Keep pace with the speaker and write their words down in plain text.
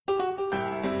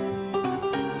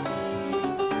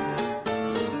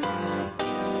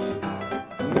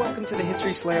welcome to the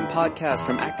History Slam podcast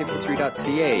from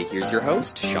ActiveHistory.ca. Here's your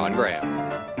host, Sean Graham.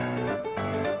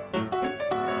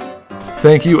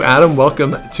 Thank you, Adam.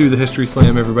 Welcome to the History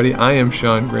Slam, everybody. I am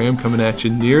Sean Graham, coming at you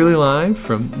nearly live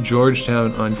from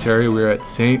Georgetown, Ontario. We're at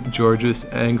St. George's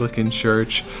Anglican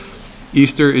Church.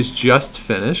 Easter is just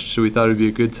finished, so we thought it would be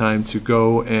a good time to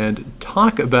go and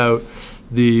talk about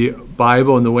the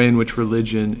Bible and the way in which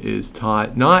religion is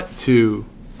taught, not to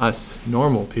us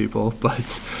normal people,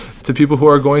 but to people who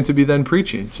are going to be then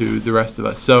preaching to the rest of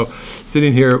us. So,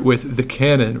 sitting here with the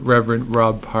Canon, Reverend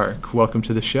Rob Park. Welcome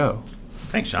to the show.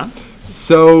 Thanks, Sean.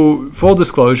 So, full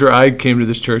disclosure, I came to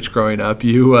this church growing up.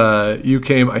 You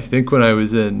came, I think, when I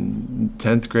was in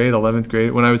 10th grade, 11th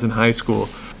grade, when I was in high school.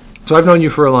 So I've known you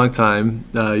for a long time.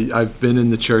 I've been in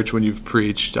the church when you've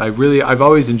preached. I've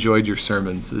always enjoyed your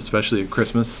sermons, especially at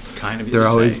Christmas. Kind of. They're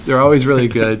always really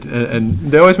good, and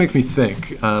they always make me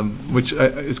think, which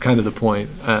is kind of the point,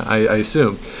 I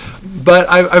assume. But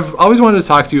I've always wanted to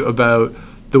talk to you about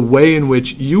the way in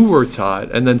which you were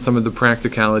taught, and then some of the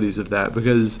practicalities of that,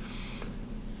 because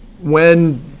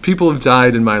when people have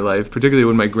died in my life, particularly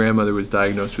when my grandmother was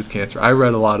diagnosed with cancer, I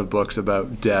read a lot of books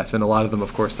about death, and a lot of them,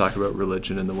 of course, talk about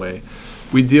religion and the way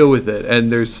we deal with it.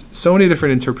 And there's so many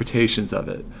different interpretations of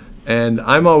it. And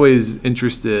I'm always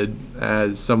interested,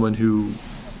 as someone who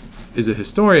is a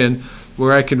historian,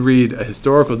 where I can read a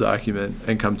historical document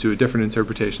and come to a different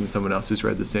interpretation than someone else who's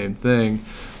read the same thing.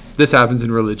 This happens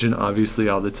in religion, obviously,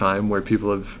 all the time, where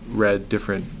people have read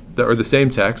different or the same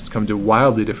text, come to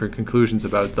wildly different conclusions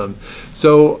about them.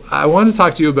 So I want to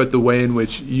talk to you about the way in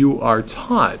which you are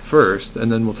taught first,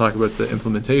 and then we'll talk about the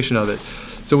implementation of it.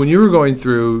 So when you were going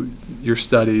through your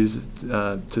studies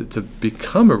to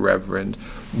become a reverend,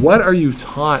 what are you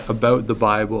taught about the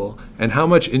Bible, and how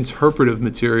much interpretive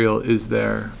material is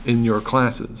there in your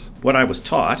classes? What I was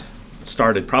taught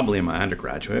started probably in my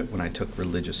undergraduate when I took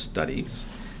religious studies.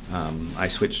 I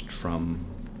switched from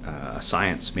a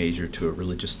science major to a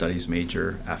religious studies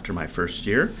major after my first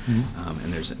year. Mm-hmm.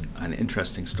 And there's an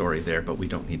interesting story there, but we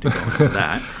don't need to go into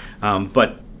that.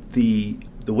 But the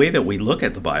way that we look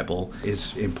at the Bible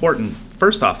is important.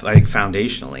 First off, I think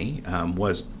foundationally,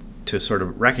 was to sort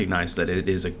of recognize that it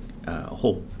is a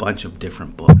whole bunch of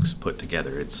different books put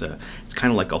together. It's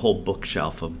kind of like a whole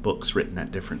bookshelf of books written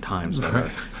at different times that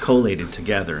are collated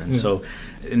together.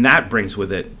 And that brings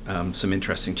with it some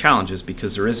interesting challenges,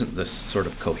 because there isn't this sort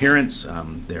of coherence.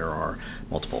 There are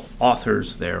multiple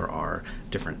authors. There are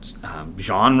different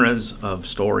genres of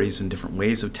stories and different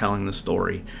ways of telling the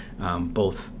story. And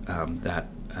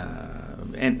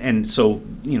so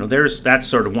that's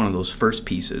sort of one of those first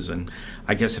pieces. And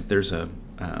I guess if there's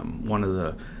one of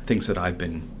the things that I've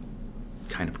been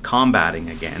kind of combating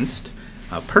against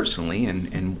personally,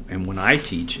 and when I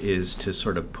teach, is to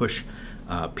sort of push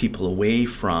people away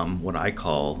from what I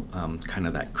call kind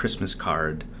of that Christmas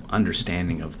card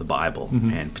understanding of the Bible, mm-hmm.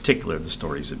 and in particular the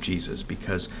stories of Jesus,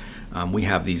 because we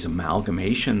have these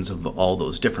amalgamations of all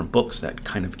those different books that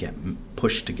kind of get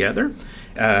pushed together,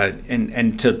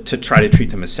 and to try to treat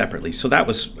them as separately. So that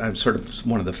was sort of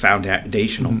one of the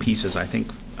foundational mm-hmm. pieces, I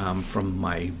think, from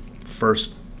my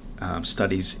first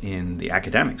studies in the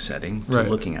academic setting to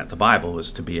looking at the Bible,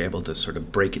 was to be able to sort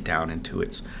of break it down into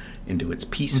its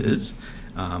pieces, mm-hmm.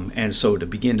 And so to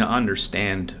begin to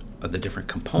understand the different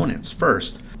components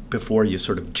first before you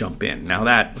sort of jump in. Now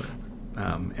that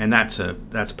and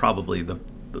that's probably the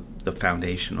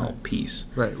foundational piece,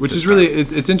 right? Which is really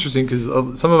it's interesting, because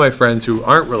some of my friends who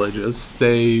aren't religious,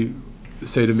 they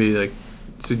say to me, like,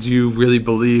 so do you really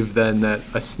believe then that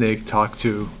a snake talked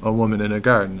to a woman in a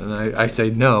garden? And I say,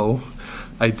 no,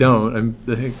 I don't.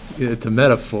 I think it's a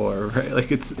metaphor, right?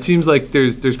 Like it seems like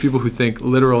there's people who think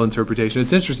literal interpretation.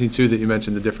 It's interesting too that you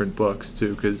mentioned the different books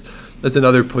too, because that's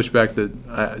another pushback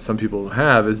that some people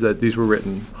have, is that these were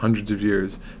written hundreds of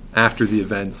years after the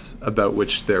events about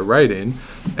which they're writing,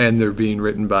 and they're being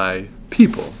written by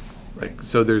people. Like,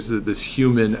 so there's this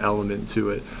human element to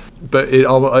it. But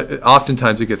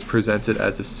oftentimes it gets presented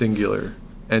as a singular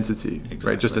entity, exactly.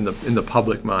 Right? Just in the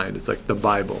public mind, it's like the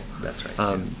Bible. That's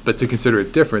right. But to consider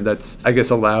it different, that's, I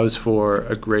guess, allows for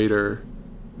a greater,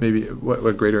 maybe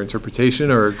what greater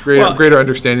interpretation, or a greater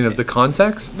understanding of the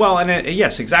context. Well, and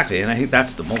yes, exactly. And I think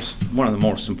that's one of the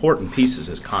most important pieces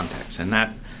is context, and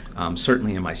that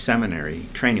certainly in my seminary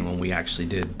training, when we actually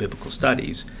did biblical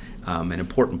studies, an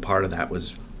important part of that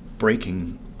was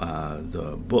breaking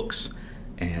the books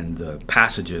and the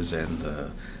passages and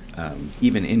the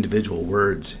even individual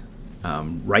words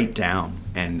right down,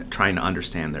 and trying to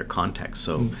understand their context.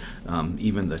 So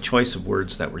even the choice of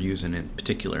words that we're using in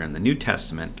particular in the New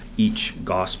Testament, each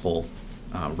gospel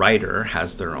writer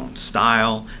has their own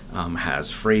style,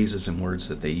 has phrases and words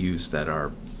that they use that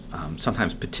are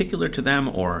sometimes particular to them,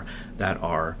 or that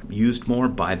are used more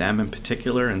by them in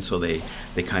particular, and so they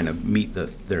kind of meet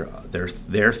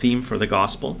their theme for the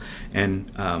gospel.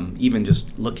 And even just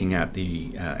looking at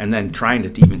the and then trying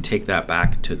to even take that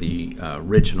back to the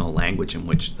original language in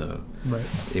which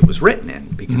it was written in,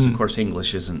 because of course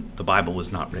the Bible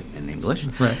was not written in English,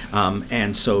 right.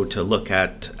 And so to look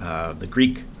at the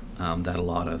Greek that a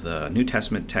lot of the New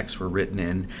Testament texts were written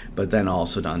in, but then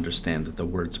also to understand that the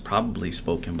words probably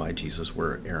spoken by Jesus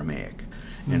were Aramaic.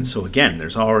 And so again,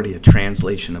 there's already a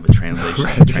translation of a translation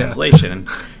of a translation.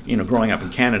 And growing up in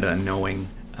Canada and knowing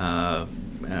a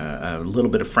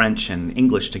little bit of French and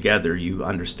English together, you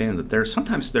understand that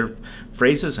sometimes there are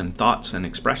phrases and thoughts and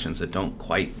expressions that don't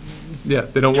quite they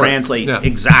don't translate work.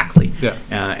 exactly. Yeah.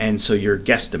 And so you're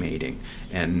guesstimating.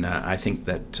 And I think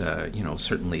that,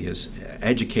 certainly as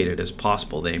educated as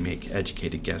possible, they make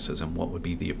educated guesses on what would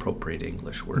be the appropriate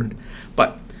English word.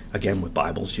 But again, with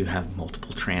Bibles, you have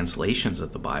multiple translations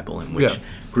of the Bible in which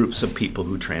groups of people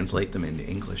who translate them into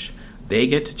English, they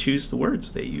get to choose the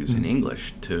words they use in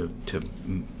English to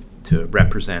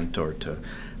represent or to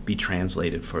be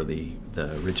translated for the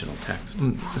original text.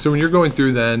 So when you're going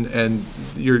through then and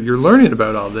you're learning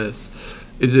about all this,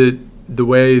 is it the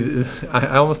way,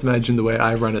 I almost imagine the way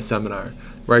I run a seminar,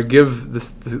 where I give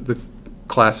the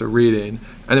class a reading,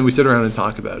 and then we sit around and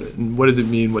talk about it, and what does it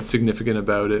mean, what's significant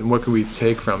about it, and what can we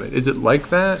take from it? Is it like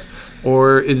that,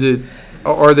 or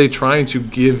are they trying to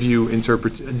give you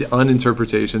an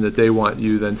interpretation that they want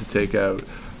you then to take out?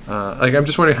 I'm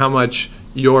just wondering how much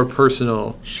your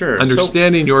personal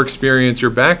understanding, your experience,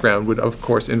 your background would, of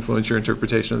course, influence your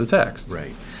interpretation of the text.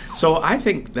 Right. So I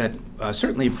think that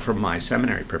certainly from my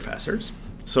seminary professors,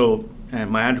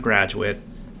 my undergraduate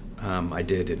I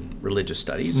did in religious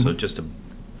studies, so just a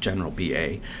general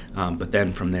BA, but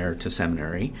then from there to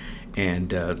seminary.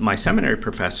 And my seminary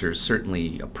professors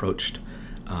certainly approached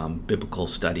biblical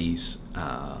studies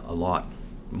a lot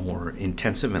more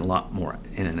intensive and a lot more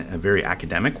in a very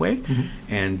academic way.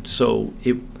 And so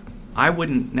I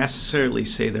wouldn't necessarily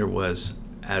say there was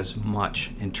as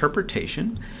much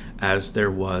interpretation as there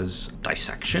was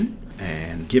dissection,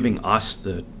 and giving us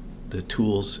the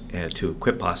tools to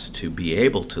equip us to be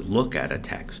able to look at a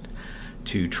text,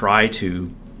 to try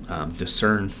to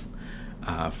discern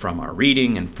from our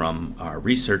reading and from our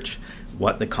research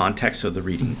what the context of the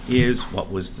reading is,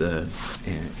 what was the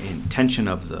intention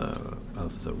of the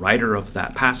writer of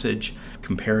that passage,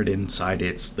 compare it inside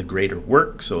the greater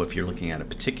work. So if you're looking at a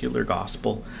particular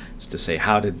gospel, is to say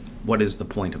what is the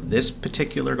point of this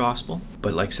particular gospel?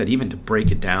 But like I said, even to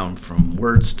break it down from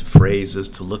words to phrases,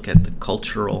 to look at the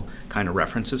cultural kind of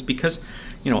references, because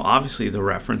obviously the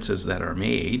references that are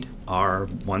made are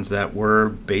ones that were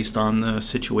based on the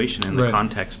situation and the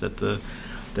context that the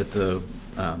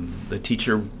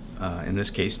teacher, in this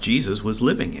case Jesus, was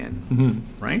living in,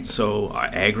 right? So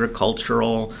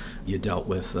agricultural, you dealt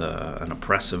with an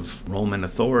oppressive Roman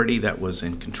authority that was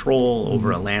in control over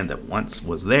a land that once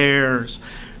was theirs.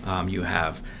 You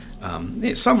have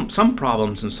some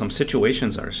problems and some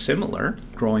situations are similar.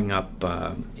 Growing up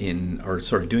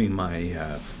doing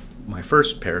my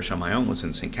first parish on my own was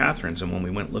in St. Catharines, and when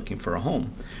we went looking for a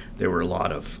home, there were a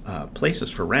lot of places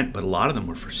for rent, but a lot of them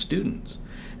were for students.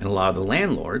 And a lot of the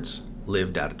landlords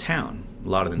lived out of town. A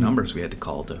lot of the numbers we had to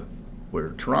call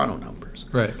were Toronto numbers.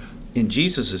 Right. In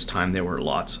Jesus' time, there were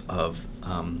lots of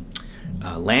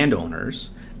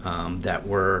landowners that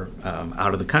were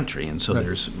out of the country. And so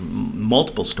there's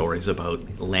multiple stories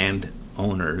about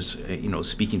landowners,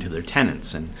 speaking to their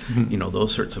tenants and,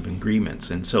 those sorts of agreements.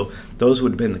 And so those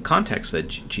would have been the context that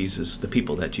the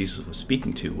people that Jesus was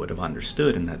speaking to would have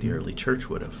understood, and that the early church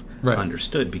would have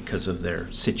understood because of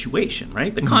their situation,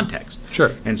 right? The context.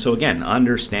 Sure. And so again,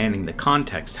 understanding the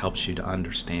context helps you to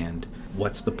understand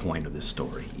what's the point of this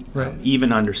story. Right.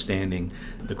 Even understanding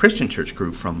the Christian church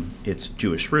grew from its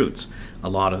Jewish roots. A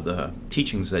lot of the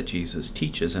teachings that Jesus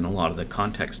teaches and a lot of the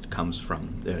context comes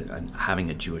from having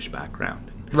a Jewish background.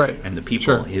 Right. And the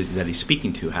people that he's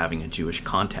speaking to having a Jewish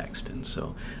context. And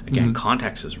so, again,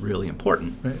 context is really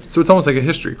important. Right. So it's almost like a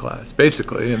history class,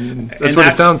 basically. I mean, that's what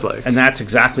it sounds like. And that's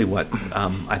exactly what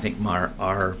I think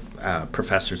our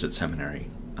professors at seminary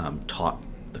taught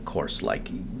the course. Like,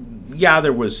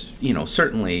 there was,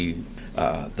 certainly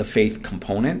the faith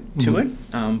component to it.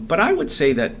 But I would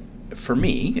say that for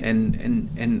me,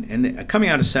 and coming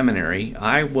out of seminary,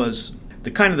 I was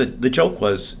the joke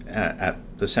was at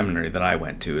the seminary that I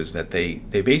went to is that they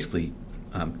basically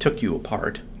took you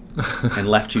apart and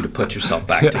left you to put yourself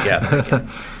back together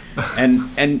again.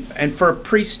 And for a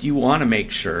priest, you want to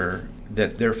make sure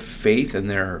their faith and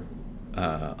their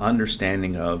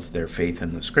understanding of their faith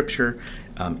in the Scripture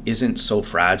isn't so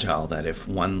fragile that if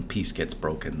one piece gets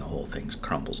broken, the whole thing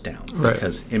crumbles down. Right.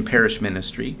 Because in parish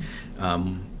ministry,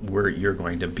 where you're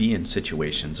going to be in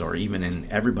situations, or even in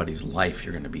everybody's life,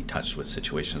 you're going to be touched with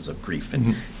situations of grief.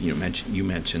 And you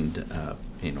mentioned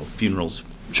funerals,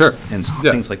 sure, and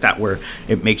things like that, where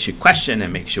it makes you question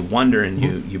and makes you wonder,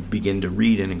 and you begin to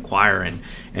read and inquire,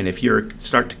 and if you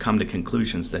start to come to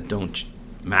conclusions that don't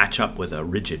match up with a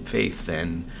rigid faith,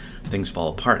 then things fall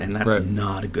apart, and that's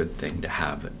not a good thing to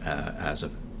have as a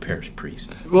parish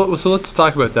priest. Well, so let's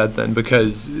talk about that then,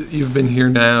 because you've been here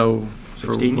now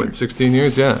for 16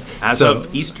 years, yeah. As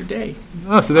of Easter Day.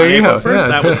 Oh, so there you April go. 1st,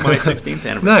 that was my 16th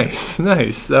anniversary.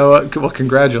 Nice. So, well,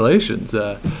 congratulations.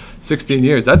 16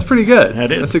 years. That's pretty good.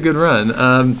 That is. That's a good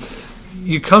run.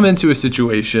 You come into a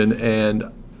situation, and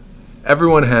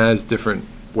everyone has different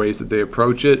ways that they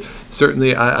approach it.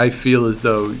 Certainly, I feel as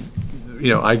though,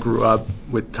 I grew up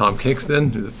with Tom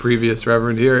Kingston, the previous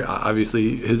reverend here.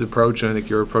 Obviously, his approach and I think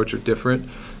your approach are different,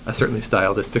 certainly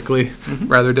stylistically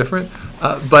rather different.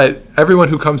 But everyone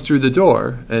who comes through the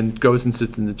door and goes and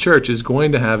sits in the church is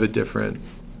going to have a different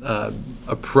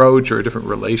approach or a different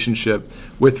relationship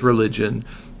with religion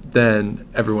than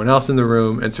everyone else in the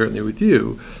room, and certainly with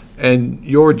you. And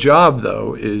your job,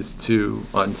 though, is to,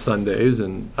 on Sundays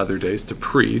and other days, to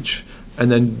preach,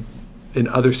 and then in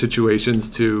other situations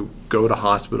to go to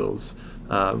hospitals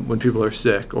when people are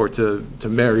sick, or to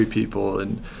marry people,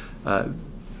 and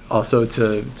also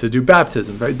to do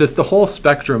baptism, right? The whole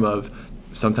spectrum of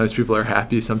sometimes people are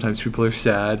happy, sometimes people are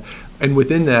sad, and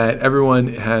within that,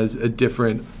 everyone has a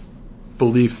different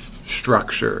belief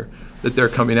structure that they're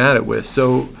coming at it with.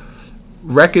 So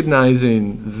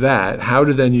recognizing that, how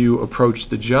do then you approach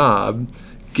the job,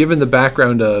 given the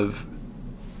background of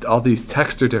all these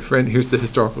texts are different, here's the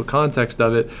historical context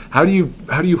of it, how do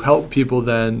you help people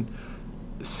then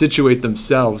situate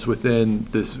themselves within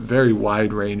this very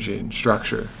wide-ranging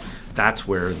structure? That's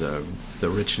where the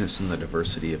richness and the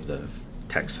diversity of the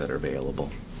texts that are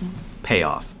available pay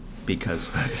off, because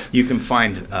you can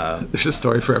find there's a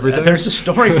story for everything. There's a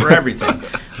story for everything.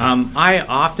 I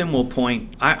often will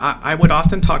point. I would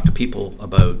often talk to people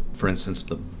about, for instance,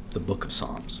 the Book of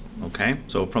Psalms. Okay,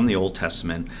 so from the Old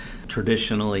Testament,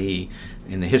 traditionally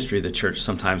in the history of the church,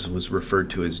 sometimes it was referred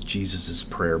to as Jesus's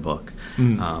prayer book,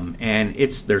 and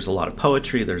there's a lot of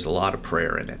poetry, there's a lot of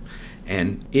prayer in it,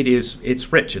 and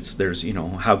it's rich. There's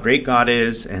how great God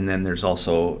is, and then there's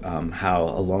also how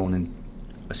alone and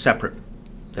separate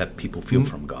that people feel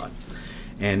from God.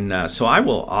 And so I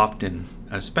will often,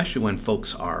 especially when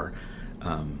folks are,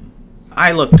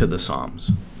 I look to the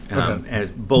Psalms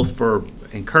as both for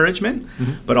encouragement,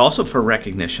 but also for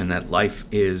recognition that life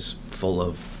is full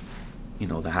of,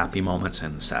 the happy moments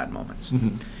and the sad moments.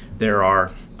 There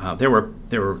are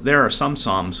some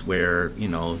Psalms where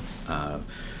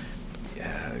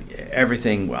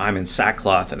everything, I'm in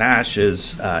sackcloth and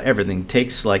ashes, everything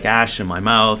tastes like ash in my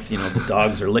mouth, the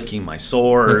dogs are licking my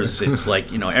sores, it's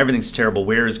like, everything's terrible,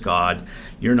 where is God,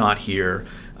 you're not here.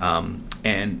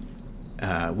 And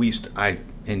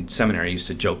in seminary I used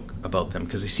to joke about them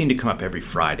because they seemed to come up every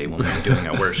Friday when we were doing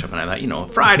our worship, and I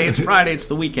thought, Friday, it's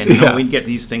the weekend, we'd get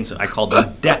these things, I called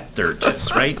them death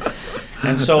dirges, right?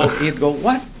 And so you'd go,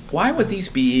 why would these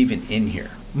be even in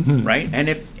here? Right? And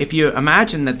if you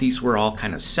imagine that these were all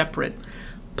kind of separate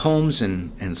poems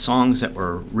and songs that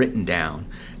were written down,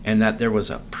 and that there was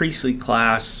a priestly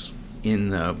class in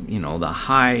the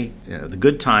the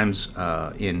good times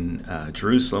in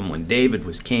Jerusalem when David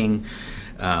was king,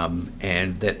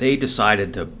 and that they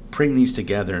decided to bring these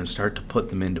together and start to put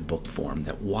them into book form,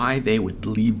 that why they would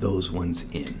leave those ones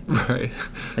in. Right.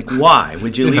 Like, why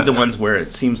would you leave the ones where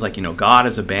it seems like, God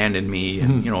has abandoned me,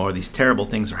 and, or these terrible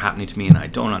things are happening to me and I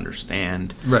don't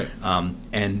understand. Right.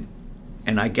 And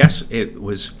I guess it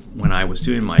was when I was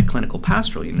doing my clinical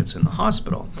pastoral units in the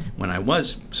hospital, when I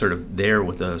was sort of there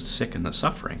with the sick and the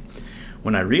suffering,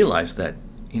 when I realized that,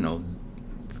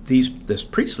 this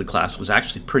priestly class was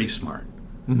actually pretty smart,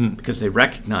 because they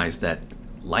recognized that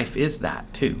life is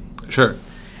that too. Sure.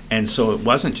 And so it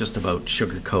wasn't just about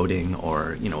sugarcoating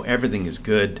or, everything is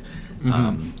good,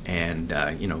 and,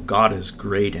 God is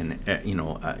great, and,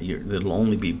 it'll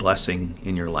only be blessing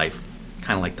in your life,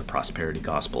 kind of like the prosperity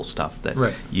gospel stuff that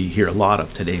you hear a lot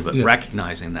of today, but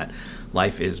recognizing that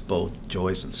life is both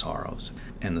joys and sorrows.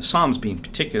 And the Psalms being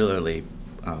particularly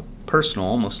personal,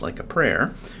 almost like a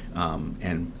prayer,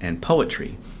 and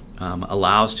poetry,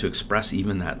 allows to express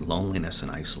even that loneliness and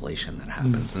isolation that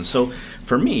happens. And so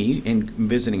for me, in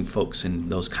visiting folks in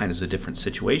those kinds of different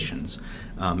situations,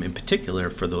 in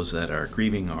particular for those that are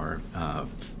grieving or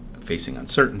facing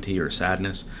uncertainty or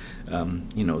sadness,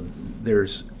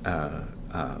 there's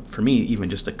for me even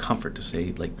just a comfort to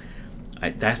say, like,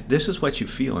 this is what you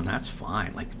feel, and that's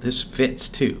fine. Like, this fits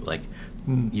too. Like,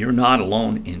 you're not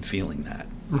alone in feeling that.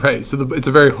 Right. So it's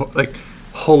a very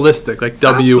holistic, like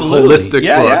Absolutely. holistic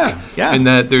book. Yeah. In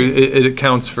that it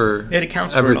accounts for everything.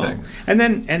 For it all.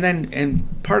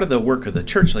 And part of the work of the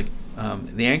church, like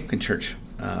the Anglican Church,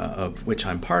 of which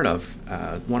I'm part of,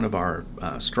 one of our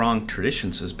strong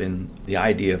traditions has been the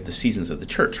idea of the seasons of the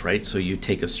church, right? So you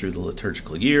take us through the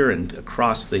liturgical year, and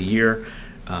across the year,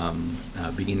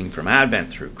 beginning from Advent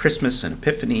through Christmas and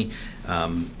Epiphany,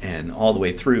 and all the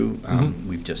way through,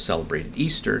 we've just celebrated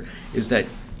Easter, is that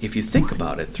if you think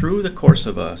about it, through the course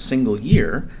of a single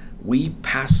year, we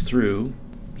pass through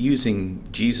using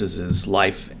Jesus's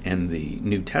life and the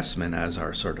New Testament as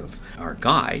our sort of our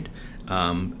guide,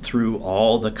 through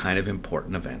all the kind of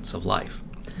important events of life.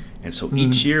 And so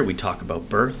each year we talk about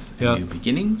birth and new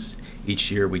beginnings. Each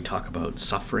year we talk about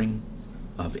suffering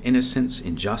of innocence,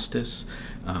 injustice.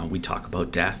 We talk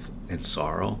about death and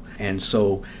sorrow. And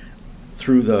so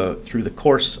through the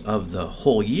course of the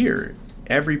whole year,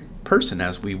 every person,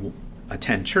 as we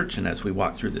attend church and as we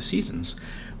walk through the seasons,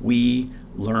 we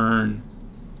learn,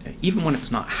 even when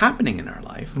it's not happening in our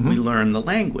life, we learn the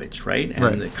language, right?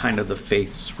 And the kind of the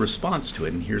faith's response to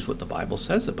it. And here's what the Bible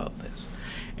says about this.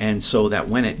 And so that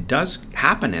when it does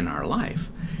happen in our life,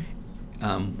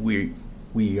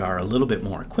 we are a little bit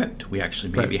more equipped. We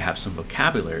actually maybe have some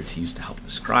vocabulary to use to help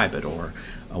describe it, or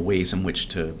ways in which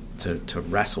to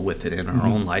wrestle with it in our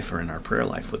own life or in our prayer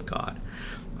life with God.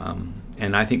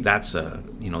 And I think that's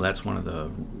that's one of the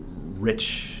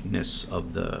richness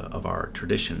of our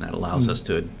tradition that allows us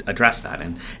to address that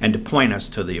and to point us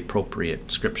to the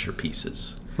appropriate scripture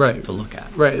pieces to look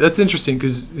at. Right. That's interesting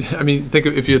because, I mean,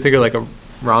 if you think of like a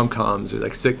rom-coms or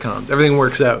like sitcoms, everything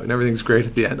works out and everything's great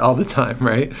at the end all the time,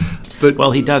 right?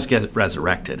 But he does get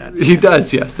resurrected at the end. He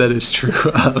does, yes, that is true.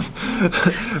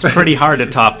 It's pretty hard to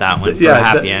top that one for a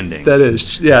happy ending. That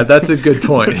is, that's a good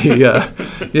point.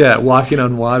 Walking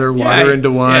on water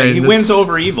into wine. Yeah, he wins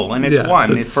over evil, and it's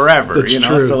won. It's forever, that's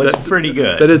true. So it's pretty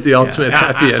good. That is the ultimate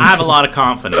happy ending. I have a lot of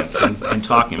confidence in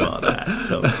talking about that.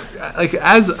 So, like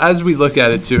as we look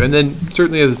at it too, and then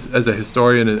certainly as a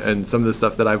historian and some of the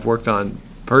stuff that I've worked on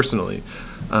personally,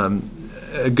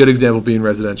 a good example being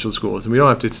residential schools. And we don't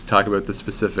have to talk about the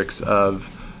specifics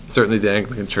of certainly the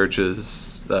Anglican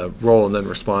Church's role and then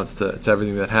response to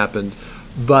everything that happened.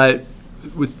 But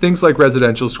with things like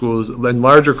residential schools and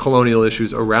larger colonial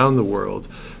issues around the world,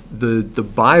 the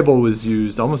Bible was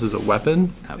used almost as a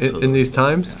weapon in these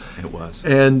times. Yeah, it was.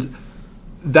 And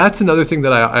that's another thing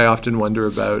that I often wonder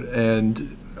about.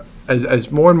 And as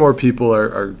more and more people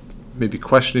are maybe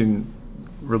questioning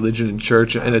religion and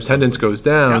church and attendance goes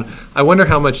down, I wonder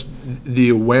how much the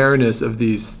awareness of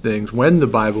these things when the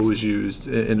Bible was used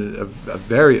in a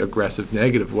very aggressive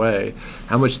negative way,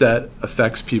 how much that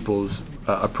affects people's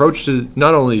approach to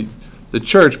not only the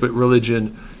church but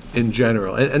religion in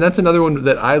general. And that's another one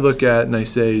that I look at and I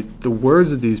say the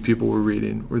words that these people were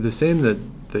reading were the same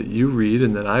that you read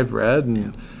and that I've read,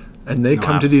 and they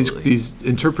come absolutely. to these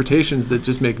interpretations that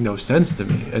just make no sense to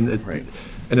me.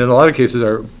 And in a lot of cases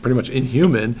are pretty much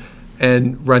inhuman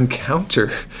and run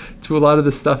counter to a lot of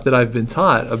the stuff that I've been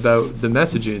taught about the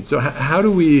messaging. So how do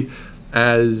we,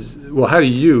 how do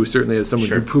you, certainly as someone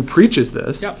who preaches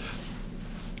this,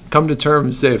 come to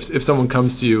terms, say if someone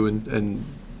comes to you and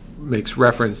makes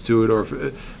reference to it, or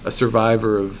if a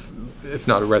survivor of, if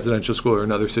not a residential school or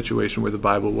another situation where the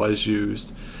Bible was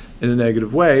used in a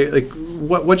negative way, like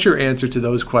what's your answer to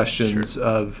those questions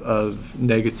of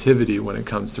negativity when it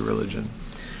comes to religion?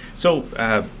 So,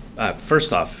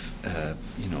 first off,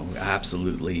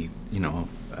 absolutely,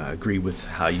 agree with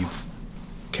how you've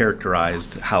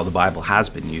characterized how the Bible has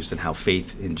been used and how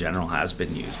faith in general has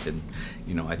been used. And,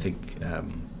 I think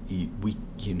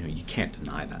you can't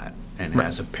deny that. And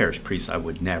as a parish priest, I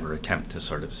would never attempt to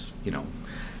sort of,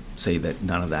 say that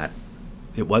none of that,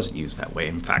 it wasn't used that way.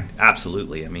 In fact,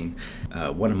 absolutely. I mean,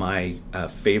 one of my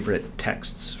favorite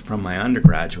texts from my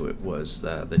undergraduate was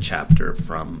the chapter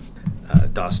from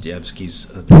Dostoevsky's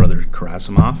The Brother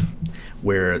Karamazov,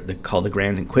 called The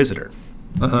Grand Inquisitor,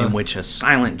 in which a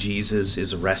silent Jesus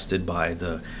is arrested by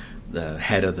the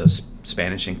head of the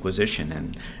Spanish Inquisition,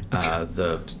 and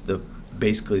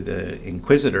basically the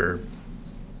Inquisitor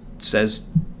says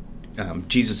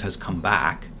Jesus has come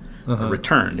back.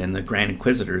 Returned, and the Grand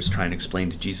Inquisitor is trying to explain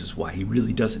to Jesus why he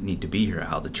really doesn't need to be here,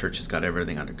 how the church has got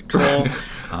everything under control,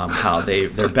 how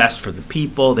they're best for the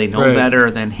people, they know better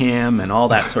than him, and all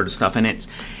that sort of stuff. And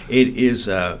it's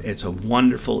a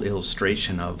wonderful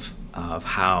illustration of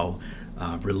how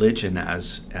religion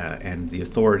as and the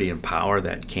authority and power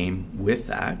that came with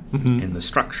that, and the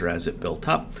structure as it built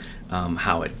up,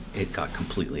 how it got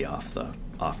completely off the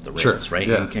rails, Sure, right?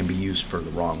 yeah. And can be used for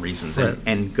the wrong reasons, Right.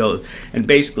 and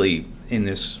basically in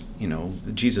this,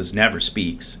 Jesus never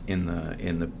speaks in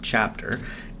the chapter,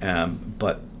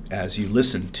 but as you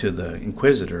listen to the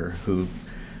inquisitor, who,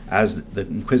 as the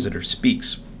inquisitor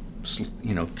speaks,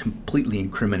 completely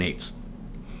incriminates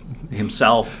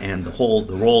himself and the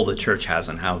role the church has,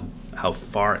 and how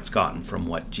far it's gotten from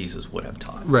what Jesus would have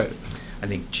taught. Right. I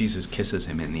think Jesus kisses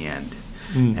him in the end,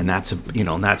 and that's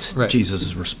Right.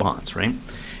 Jesus' response, right?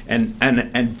 And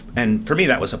for me,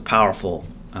 that was a powerful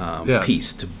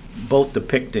piece, to both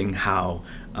depicting how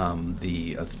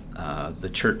the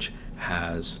church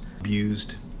has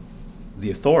abused the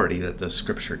authority that the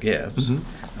Scripture gives,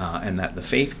 and that the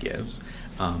faith gives,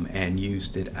 and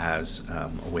used it as a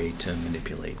way to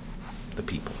manipulate the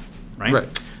people, right?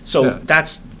 Right. So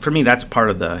that's, for me, that's part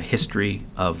of the history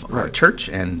of our Right. church,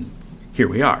 and here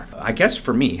we are. I guess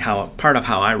for me, part of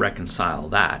how I reconcile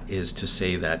that is to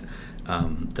say that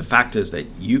the fact is that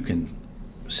you can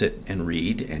sit and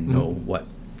read and know what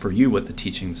the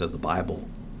teachings of the Bible,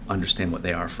 understand what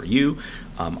they are for you.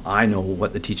 I know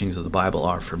what the teachings of the Bible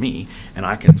are for me, and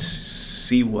I can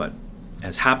see what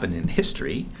has happened in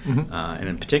history, and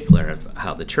in particular of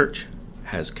how the church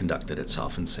has conducted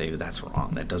itself, and say that's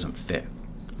wrong, that doesn't fit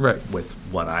with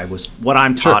what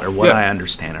I'm taught, or what I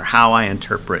understand, or how I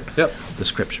interpret the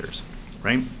Scriptures,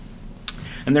 right?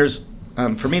 And there's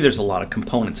for me, there's a lot of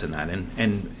components in that,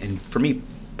 and for me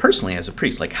personally as a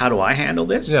priest, like, how do I handle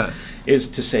this? Is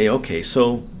to say, okay,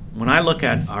 so when I look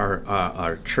at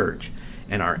our church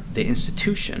and the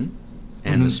institution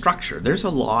and the structure, there's a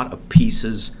lot of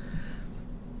pieces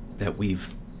that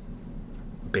we've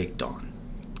baked on.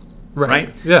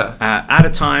 Right? Yeah. At a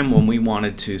time when we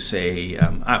wanted to say,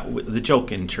 the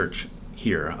joke in church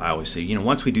here, I always say,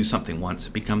 once we do something once,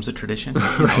 it becomes a tradition.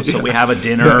 So we have a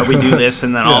dinner, or we do this,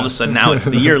 and then all of a sudden now it's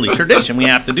the yearly tradition. We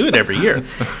have to do it every year.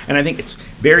 And I think it's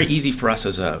very easy for us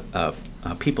as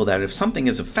people that if something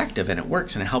is effective and it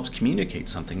works and it helps communicate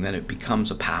something, then it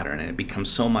becomes a pattern, and it becomes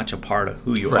so much a part of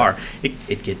who you are.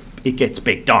 It gets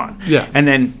baked on. And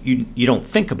then you don't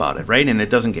think about it, right? And it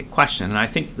doesn't get questioned. And I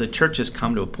think the church has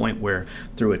come to a point where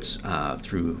through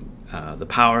the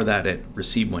power that it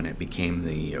received when it became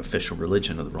the official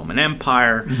religion of the Roman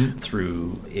Empire,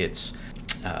 through its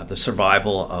the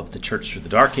survival of the church through the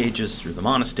Dark Ages, through the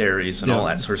monasteries and all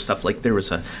that sort of stuff. Like, there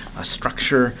was a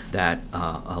structure that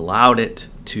allowed it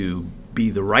to be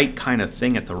the right kind of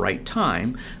thing at the right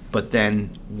time, but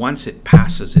then once it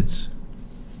passes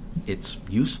its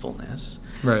usefulness,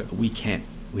 we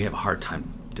have a hard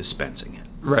time dispensing it.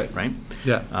 Right?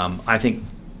 Yeah. I think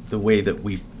the way that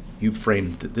you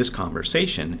framed this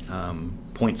conversation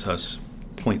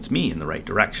points me in the right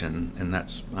direction, and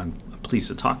I'm pleased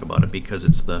to talk about it, because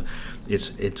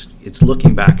it's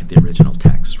looking back at the original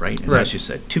text, right? And as you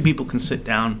said, two people can sit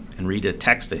down and read a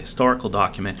text, a historical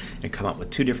document, and come up with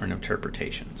two different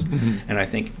interpretations. And I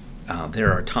think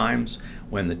there are times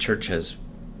when the church has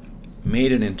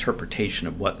made an interpretation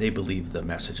of what they believe the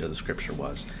message of the Scripture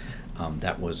was,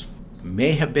 that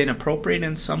may have been appropriate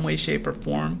in some way, shape, or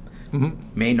form,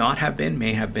 may not have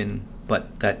been,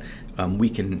 but that we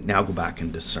can now go back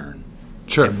and discern.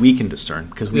 And we can discern,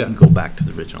 because we can go back to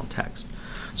the original text.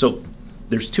 So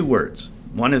there's two words.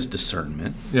 One is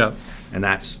discernment, and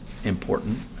that's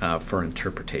important for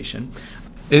interpretation.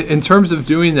 In terms of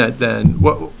doing that, then,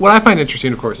 what I find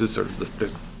interesting, of course, is sort of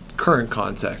the current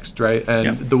context, right?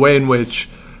 And the way in which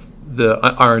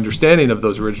our understanding of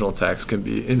those original texts can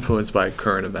be influenced by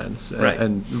current events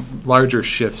and larger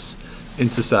shifts in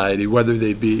society, whether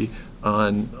they be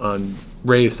on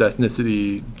race,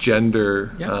 ethnicity,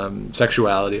 gender,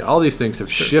 sexuality. All these things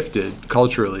have shifted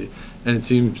culturally, and it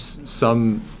seems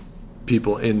some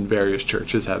people in various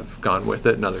churches have gone with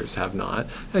it and others have not.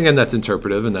 And again, that's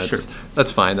interpretive, and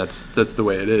that's fine. That's the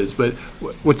way it is. But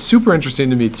what's super interesting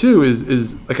to me too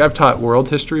is like, I've taught world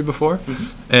history before,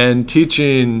 and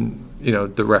teaching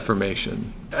the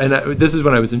Reformation. And this is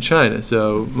when I was in China,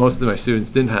 so most of my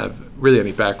students didn't have really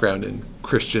any background in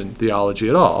Christian theology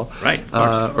at all,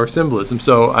 or symbolism.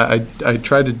 So I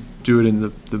tried to do it in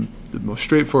the most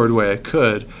straightforward way I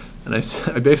could. And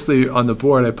I basically, on the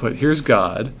board, I put, here's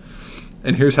God,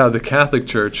 and here's how the Catholic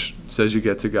Church says you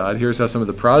get to God. Here's how some of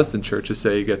the Protestant churches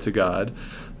say you get to God.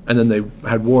 And then they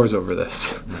had wars over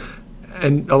this.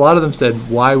 And a lot of them said,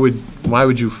 why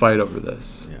would you fight over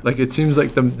this? Like, it seems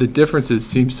like the differences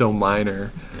seem so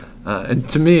minor And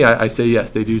to me, I say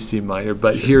yes, they do seem minor,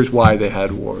 but here's why they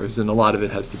had wars, and a lot of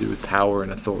it has to do with power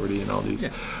and authority and all these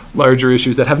larger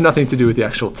issues that have nothing to do with the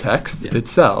actual text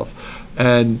itself.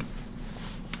 And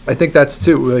I think that's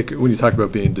too, like when you talk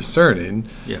about being discerning,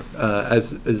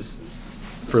 as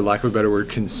for lack of a better word,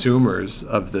 consumers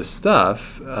of this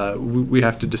stuff, we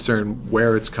have to discern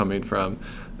where it's coming from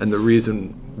and the reason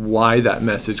why that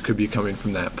message could be coming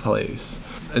from that place.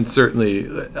 And certainly,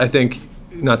 I think,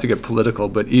 not to get political,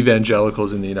 but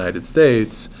evangelicals in the United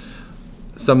States,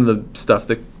 some of the stuff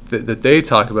that they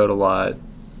talk about a lot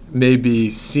may be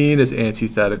seen as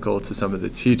antithetical to some of the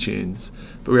teachings,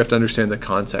 but we have to understand the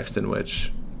context in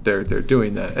which they're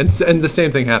doing that. And the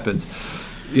same thing happens,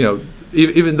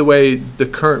 even the way the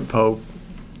current pope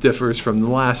differs from the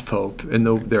last pope in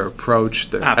their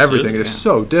approach, everything is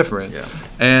so different. Yeah.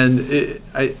 And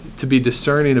to be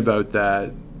discerning about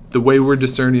that, the way we're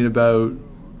discerning about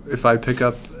if I pick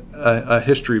up a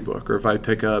history book, or if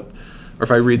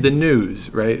I read the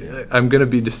news, right? I'm going to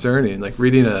be discerning, like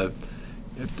reading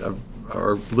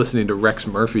or listening to Rex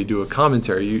Murphy do a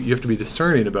commentary. You have to be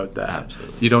discerning about that.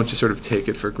 Absolutely. You don't just sort of take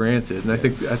it for granted. And I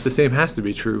think the same has to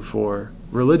be true for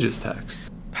religious texts.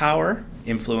 Power,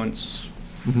 influence,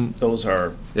 those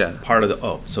are part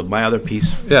of so my other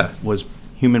piece was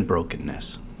human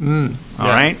brokenness. All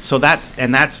right? So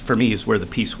that's for me is where the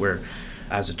piece where,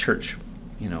 as a church,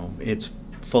 it's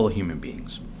full of human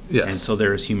beings. Yes. And so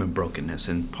there is human brokenness.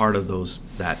 And part of those,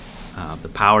 the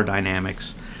power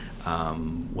dynamics,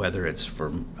 whether it's for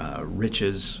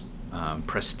riches,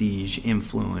 prestige,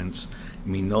 influence. I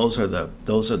mean, those are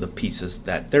the pieces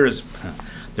that there's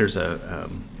a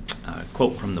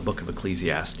quote from the book of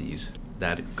Ecclesiastes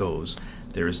that it goes,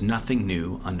 "There is nothing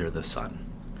new under the sun."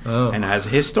 Oh. And as a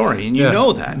historian, you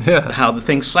know that how the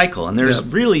things cycle, and there's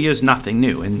really is nothing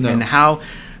new, and how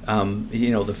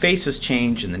the faces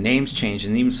change and the names change,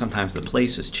 and even sometimes the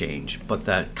places change, but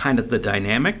that kind of the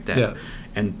dynamic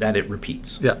and that it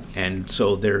repeats. Yeah. And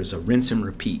so there's a rinse and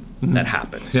repeat that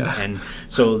happens. Yeah. And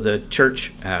so the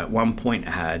church at one point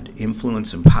had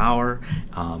influence and power,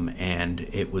 and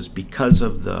it was because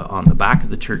of on the back of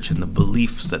the church and the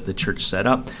beliefs that the church set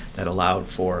up that allowed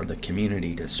for the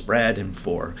community to spread and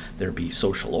for there be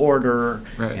social order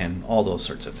and all those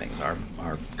sorts of things.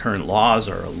 Our current laws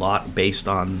are a lot based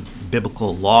on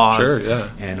biblical laws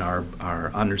and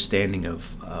our understanding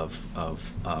of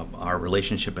our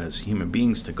relationship as human beings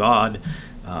to God,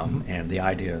 and the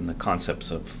idea and the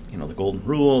concepts of the golden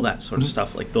rule, that sort of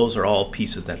stuff. Like those are all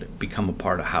pieces that become a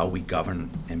part of how we govern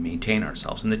and maintain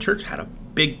ourselves. And the church had a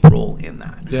big role in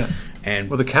that. Yeah. And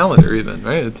the calendar, even,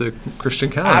 right? It's a Christian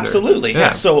calendar. Absolutely.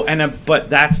 Yeah. So but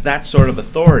that sort of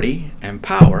authority and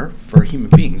power for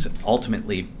human beings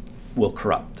ultimately will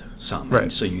corrupt some. Right.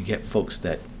 And so you get folks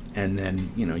that, and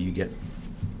then you get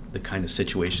the kind of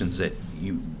situations that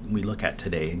we look at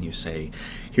today, and you say,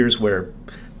 here's where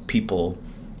people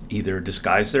either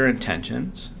disguise their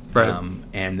intentions,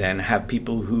 and then have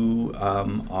people who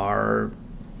are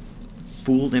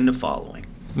fooled into following.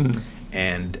 Mm-hmm.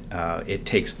 And it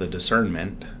takes the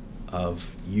discernment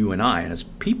of you and I as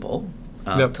people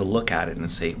to look at it and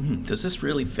say, does this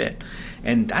really fit?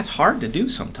 And that's hard to do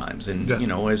sometimes. And,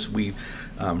 as we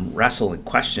wrestle and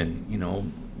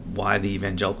question, why the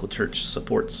evangelical church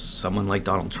supports someone like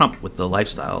Donald Trump with the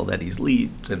lifestyle that he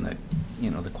leads and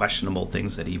the questionable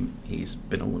things that he's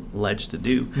been alleged to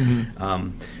do,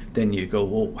 then you go,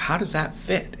 well, how does that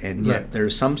fit? And yet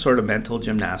there's some sort of mental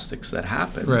gymnastics that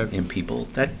happen in people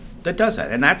that does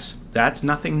that, and that's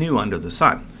nothing new under the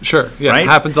sun. Sure, yeah, right? It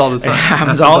happens all the time. It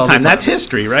happens all the time. That's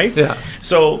history, right? Yeah.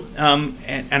 So,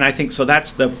 and I think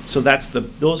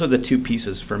those are the two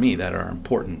pieces for me that are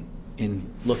important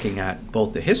in looking at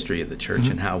both the history of the church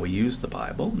and how we use the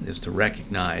Bible, is to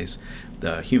recognize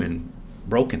the human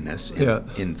brokenness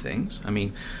in things. I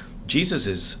mean, Jesus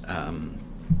is a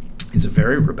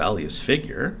very rebellious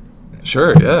figure.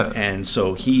 Sure, yeah. And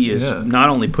so he is not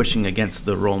only pushing against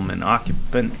the Roman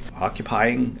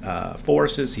occupying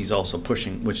forces, he's also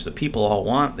pushing, which the people all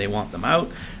want, they want them out.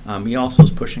 He also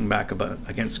is pushing back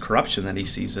against corruption that he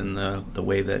sees in the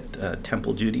way that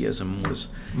Temple Judaism was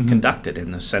conducted,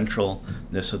 in the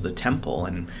centralness of the temple.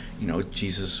 And,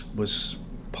 Jesus was,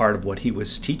 part of what he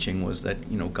was teaching was that,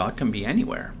 God can be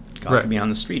anywhere. God can be on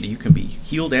the street. You can be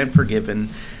healed and forgiven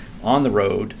on the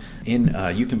road.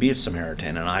 You can be a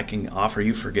Samaritan, and I can offer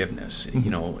you forgiveness.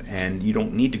 And you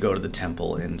don't need to go to the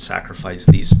temple and sacrifice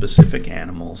these specific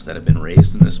animals that have been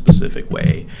raised in a specific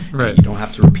way. Right. You don't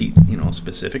have to repeat,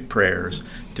 specific prayers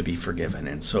to be forgiven.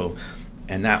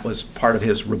 And that was part of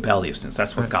his rebelliousness.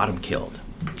 That's what got him killed.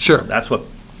 Sure. That's what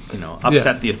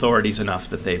upset the authorities enough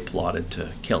that they plotted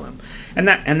to kill him. And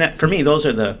that for me, those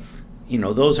are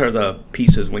the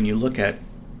pieces when you look at.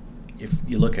 If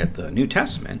you look at the New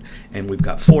Testament, and we've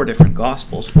got 4 different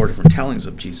Gospels, 4 different tellings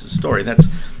of Jesus' story, that's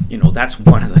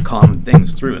one of the common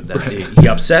things through it, that he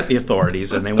upset the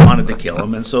authorities and they wanted to kill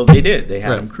him, and so they did. They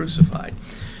had him crucified.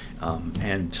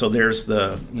 And so there's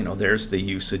the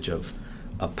usage of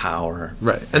power.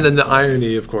 Right. And then the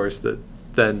irony, of course, that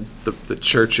then the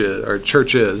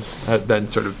churches then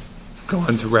sort of go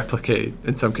on to replicate,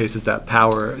 in some cases, that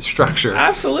power structure.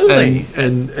 Absolutely.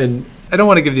 And I don't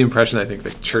want to give the impression I think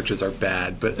that churches are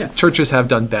bad, but churches have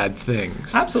done bad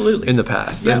things. Absolutely. In the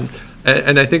past. Yeah.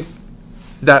 And I think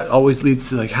that always leads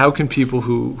to, like, how can people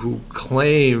who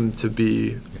claim to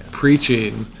be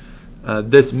preaching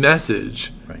this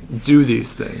message do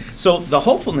these things? So the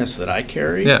hopefulness that I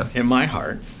carry in my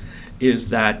heart is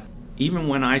that even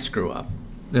when I screw up,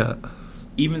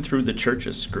 even through the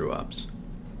church's screw-ups,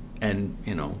 and,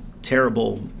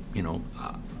 terrible,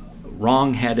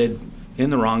 wrong-headed, in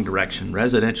the wrong direction.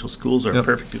 Residential schools are a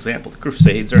perfect example. The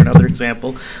Crusades are another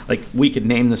example. Like, we could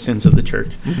name the sins of the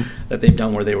church that they've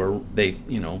done where they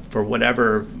for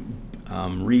whatever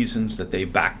reasons that they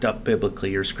backed up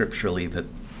biblically or scripturally, that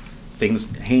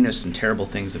heinous and terrible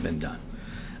things have been done.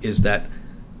 Is that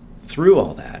through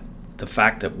all that, the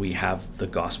fact that we have the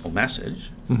gospel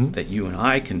message that you and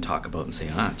I can talk about and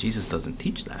say, Jesus doesn't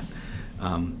teach that,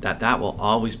 that will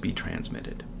always be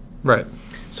transmitted. Right.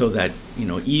 So that,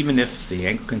 even if the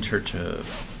Anglican Church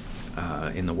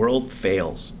in the world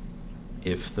fails,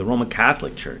 if the Roman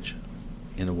Catholic Church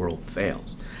in the world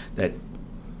fails, that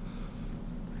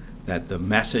the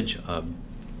message of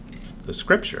the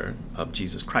Scripture of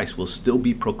Jesus Christ will still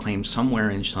be proclaimed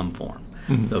somewhere in some form.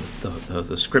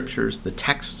 The Scriptures, the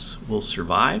texts will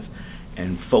survive,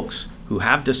 and folks who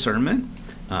have discernment,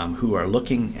 who are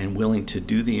looking and willing to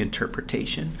do the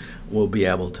interpretation, will be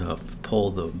able to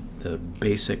pull the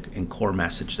basic and core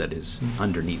message that is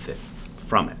underneath it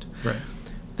from it. Right.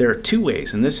 There are 2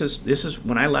 ways, and this is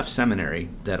when I left seminary,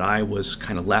 that I was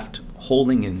kind of left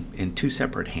holding in 2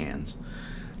 separate hands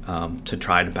to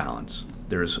try to balance.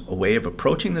 There's a way of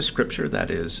approaching the Scripture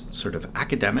that is sort of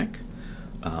academic,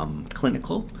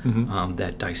 clinical,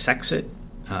 that dissects it,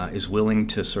 is willing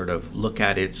to sort of look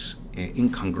at its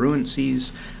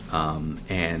incongruencies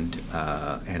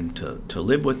and to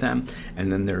live with them.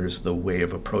 And then there's the way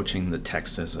of approaching the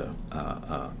text as a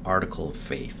article of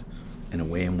faith, in a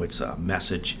way in which a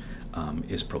message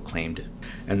is proclaimed.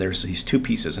 And there's these 2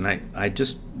 pieces. And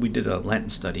we did a Lenten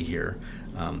study here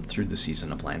through the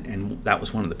season of Lent, and that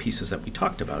was one of the pieces that we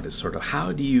talked about, is sort of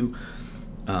how do you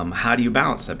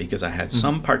balance that? Because I had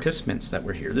some participants that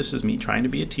were here. This is me trying to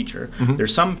be a teacher.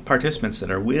 There's some participants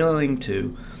that are willing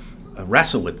to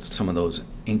wrestle with some of those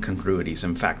incongruities.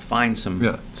 In fact, find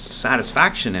some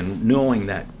satisfaction in knowing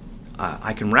that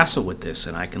I can wrestle with this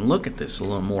and I can look at this a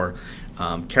little more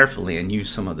carefully and use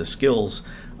some of the skills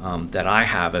that I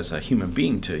have as a human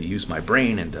being to use my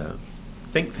brain and to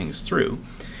think things through.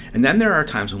 And then there are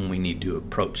times when we need to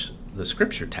approach the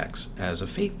Scripture text as a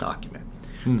faith document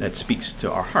that speaks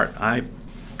to our heart. I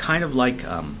kind of like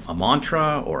a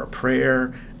mantra or a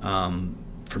prayer.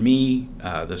 For me,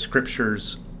 the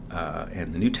Scriptures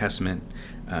and the New Testament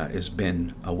has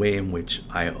been a way in which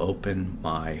I open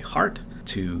my heart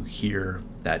to hear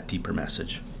that deeper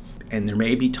message. And there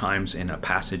may be times in a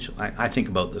passage, I think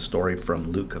about the story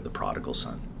from Luke of the prodigal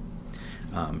son.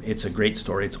 It's a great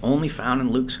story. It's only found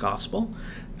in Luke's gospel.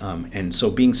 And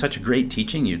so being such a great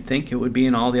teaching, you'd think it would be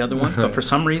in all the other ones, but for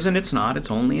some reason it's not.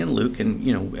 It's only in Luke.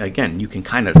 And, again, you can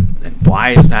kind of, why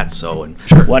is that so? And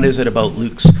what is it about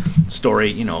Luke's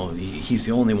story? He's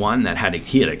the only one that had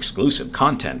exclusive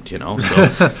content, so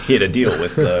he had to deal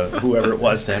with whoever it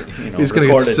was that, he's going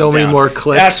to get so many more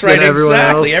clicks. That's right, than everyone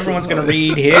exactly. else. Everyone's going to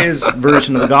read his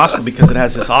version of the gospel because it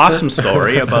has this awesome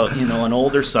story about, an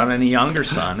older son and a younger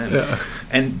son.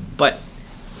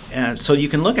 So you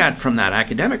can look at it from that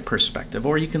academic perspective,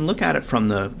 or you can look at it from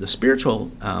the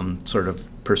spiritual sort of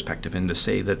perspective, and to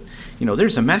say that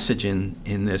there's a message in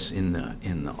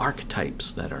the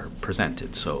archetypes that are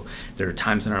presented. So there are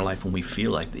times in our life when we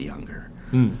feel like the younger,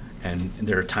 and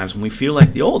there are times when we feel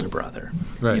like the older brother.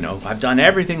 Right. I've done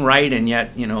everything right, and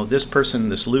yet this person,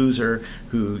 this loser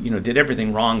who did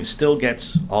everything wrong, still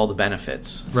gets all the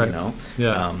benefits. Right.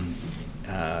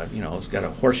 It's got a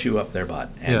horseshoe up their butt,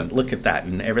 and look at that,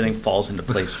 and everything falls into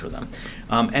place for them.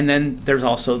 And then there's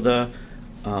also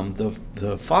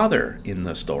the father in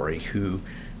the story who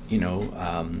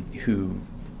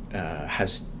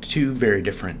has 2 very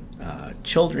different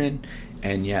children,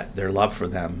 and yet their love for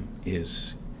them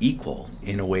is equal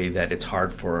in a way that it's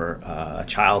hard for a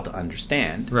child to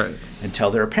understand Right.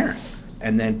 until they're a parent.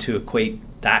 And then to equate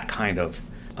that kind of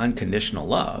unconditional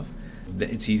love,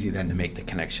 it's easy then to make the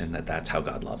connection that that's how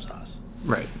God loves us.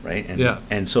 Right. Right? And, Yeah.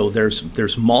 and so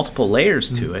there's multiple layers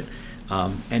to it.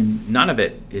 And none of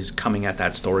it is coming at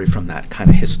that story from that kind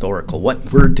of historical.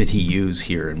 What word did he use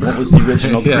here, and what was the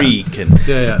original Yeah. Greek, and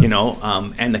Yeah. you know,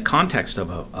 and the context of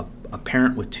a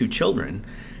parent with 2 children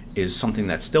is something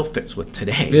that still fits with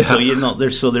today. Yeah.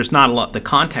 So there's not a lot. The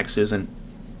context isn't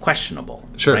questionable,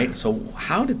 Sure. right? So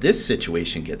how did this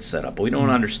situation get set up? We don't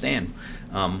understand,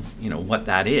 what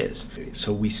that is.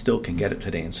 So we still can get it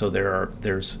today. And so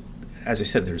there's, as I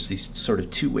said, there's these sort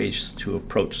of 2 ways to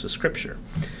approach the Scripture.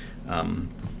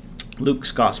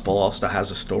 Luke's gospel also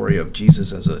has a story of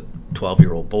Jesus as a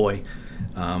 12-year-old boy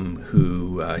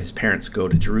who his parents go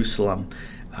to Jerusalem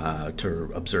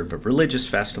to observe a religious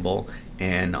festival,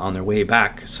 and on their way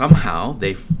back, somehow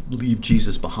they leave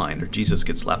Jesus behind, or Jesus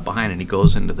gets left behind, and he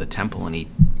goes into the temple, and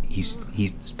his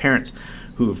parents,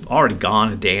 who've already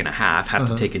gone a day and a half, have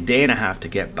to take a day and a half to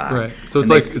get back. Right. So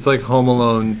it's like Home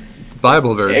Alone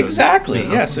Bible version. Exactly. You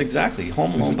know? Yes, exactly.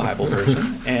 Home Alone Bible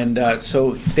version. And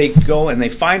so they go and they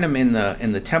find him in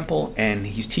the temple, and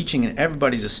he's teaching, and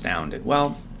everybody's astounded.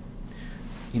 Well,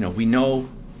 we know.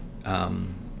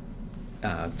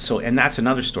 And that's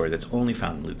another story that's only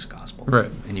found in Luke's gospel.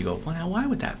 Right. And you go, well, now why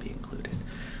would that be included?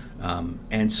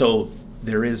 And so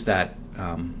there is that.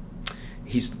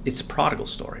 It's a prodigal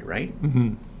story, right?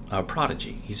 Mm-hmm.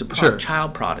 Prodigy. He's a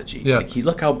child prodigy. Yeah. Like,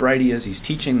 look how bright he is. He's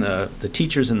teaching the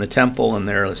teachers in the temple, and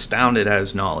they're astounded at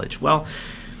his knowledge. Well,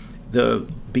 the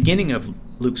beginning of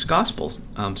Luke's gospel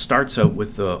starts out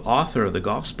with the author of the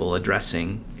gospel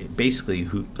addressing basically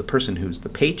the person who's the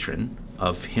patron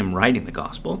of him writing the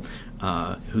gospel,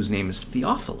 whose name is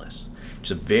Theophilus,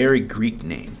 which is a very Greek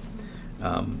name.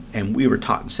 And we were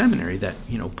taught in seminary that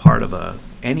part of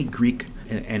any Greek,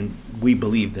 and we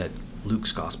believe that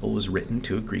Luke's gospel was written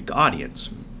to a Greek audience.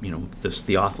 This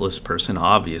Theophilus person,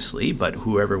 obviously, but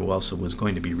whoever else was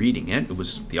going to be reading it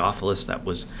was Theophilus that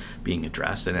was being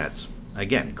addressed, and that's,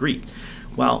 again, Greek.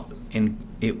 Well, and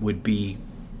it would be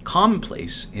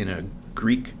commonplace in a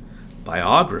Greek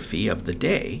biography of the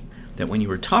day that when you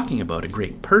were talking about a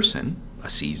great person, a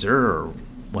Caesar or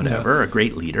whatever, a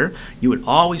great leader, you would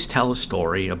always tell a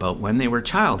story about when they were a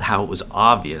child, how it was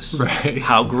obvious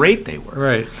how great they were.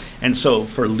 Right. And so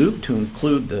for Luke to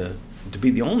be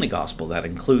the only gospel that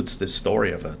includes this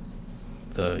story of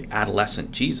the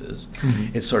adolescent Jesus,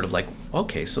 it's sort of like,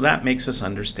 okay, so that makes us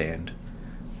understand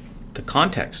the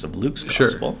context of Luke's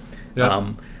gospel,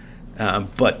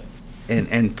 but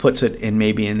and puts it in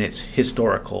maybe in its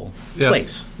historical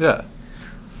place. Yeah.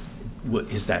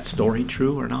 Is that story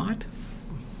true or not?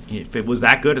 If it was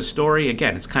that good a story,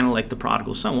 again, it's kind of like the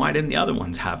prodigal son. Why didn't the other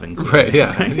ones have included? Right,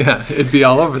 yeah, right? yeah. It'd be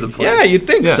all over the place. Yeah, you'd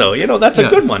think so. That's a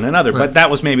good one. Right. But that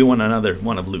was maybe one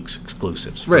of Luke's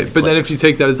exclusives. Right, but then if you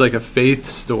take that as like a faith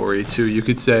story too, you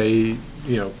could say,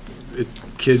 the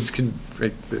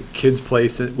kids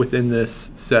place it within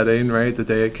this setting, right, that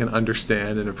they can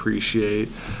understand and appreciate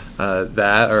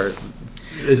that, or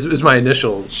is my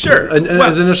initial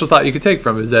as initial thought you could take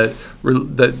from is that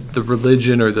that the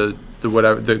religion or the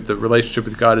whatever the relationship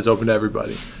with God is open to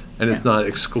everybody, and it's not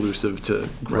exclusive to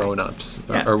grown-ups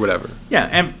or whatever.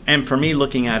 Yeah, and for me,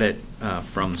 looking at it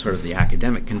from sort of the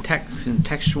academic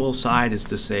contextual side is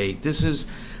to say this is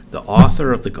the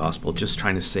author of the gospel just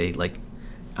trying to say, like,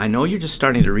 I know you're just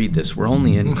starting to read this. We're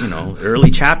only in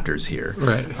early chapters here,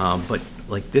 right? But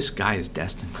like, this guy is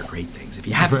destined for great things. If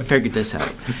you haven't figured this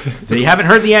out, you haven't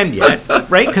heard the end yet,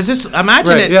 right? Because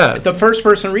imagine the first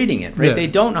person reading it, right? Yeah. They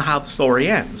don't know how the story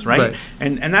ends, right?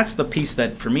 And that's the piece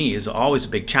that for me is always a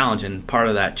big challenge, and part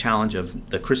of that challenge of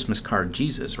the Christmas card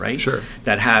Jesus, right? Sure.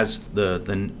 That has the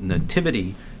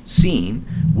nativity scene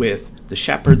with the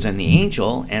shepherds and the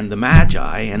angel and the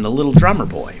magi and the little drummer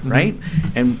boy, right?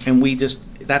 And we just,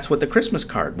 that's what the Christmas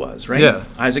card was, right? Yeah.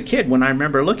 As a kid, when I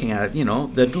remember looking at it,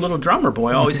 the little drummer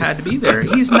boy always had to be there.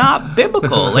 He's not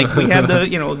biblical. Like, we have the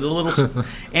little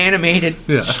animated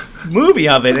movie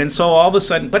of it, and so all of a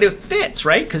sudden, but it fits,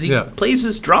 right? Because he plays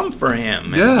his drum for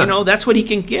him, and that's what he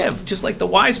can give, just like the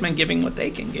wise men giving what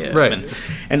they can give, right?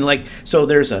 And like, so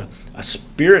there's a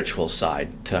spiritual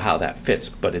side to how that fits,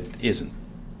 but it isn't.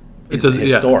 It's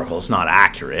historical. It's not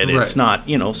accurate. Right. It's not,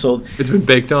 so it's been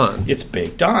baked on. It's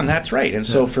baked on. That's right. And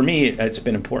so for me, it's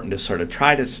been important to sort of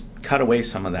try to cut away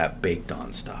some of that baked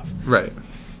on stuff, right?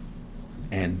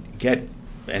 And get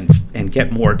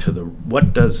more to the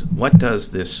what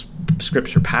does this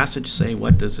scripture passage say?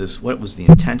 What was the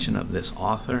intention of this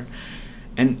author?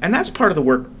 And that's part of the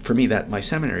work for me that my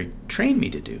seminary trained me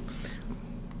to do.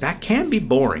 that can be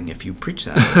boring if you preach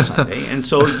that on Sunday. And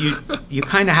so you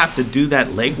kind of have to do that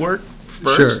legwork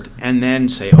first, Sure. and then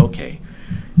say, okay,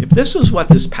 if this is what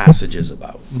this passage is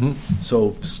about,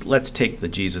 so let's take the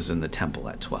Jesus in the temple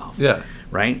at 12. Yeah.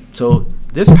 Right? So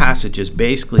this passage is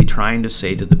basically trying to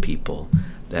say to the people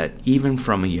that even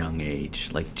from a young age,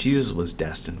 like Jesus was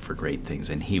destined for great things,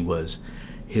 and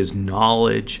his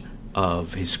knowledge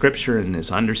of his scripture and his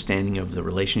understanding of the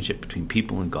relationship between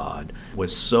people and God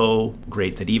was so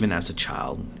great that even as a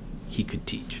child he could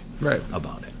teach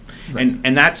about it. Right.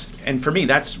 And for me,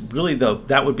 that's really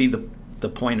that would be the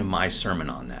point of my sermon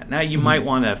on that. Now you might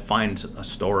want to find a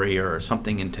story or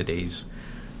something in today's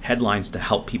headlines to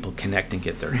help people connect and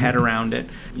get their head around it.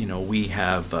 We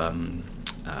have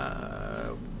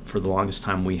for the longest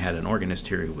time we had an organist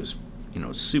here who was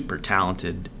super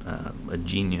talented, a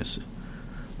genius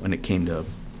when it came to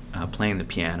playing the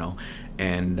piano,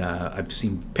 and I've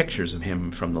seen pictures of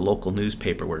him from the local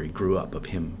newspaper where he grew up, of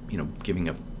him giving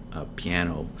a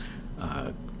piano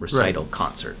recital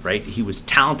concert, right? He was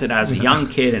talented as a young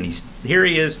kid, and here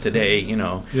he is today,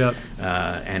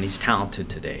 and he's talented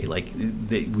today. Like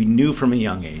we knew from a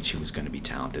young age he was going to be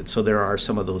talented. So there are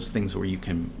some of those things where you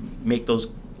can make those,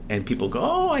 and people go,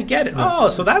 oh, I get it. Right. Oh,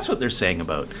 so that's what they're saying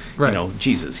about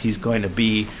Jesus.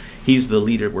 He's the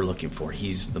leader we're looking for.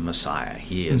 He's the Messiah.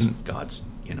 He is God's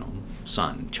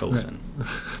son, chosen. Right.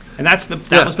 And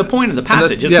that was the point of the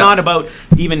passage. It's not about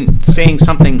even saying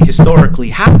something historically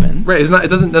happened. Right. It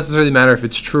doesn't necessarily matter if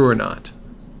it's true or not.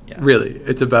 Yeah. Really.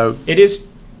 It's about... It is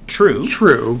true.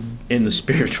 True. In the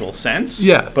spiritual sense.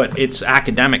 Yeah. But it's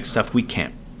academic stuff we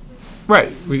can't.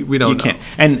 Right. We don't know. Can't.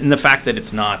 And the fact that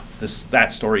it's not,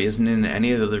 that story isn't in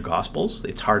any of the other Gospels,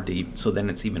 it's hard to... So then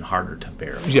it's even harder to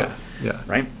verify. Yeah. Yeah.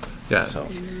 Right? Yeah.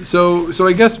 So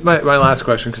I guess my last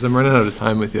question, because I'm running out of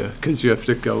time with you, because you have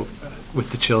to go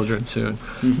with the children soon,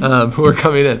 who are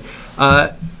coming in.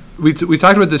 We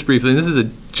talked about this briefly, and this is a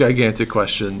gigantic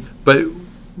question, but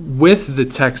with the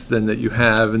text then that you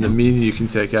have and the meaning you can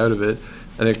take out of it,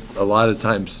 I think a lot of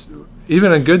times,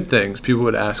 even on good things, people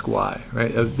would ask why,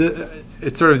 right?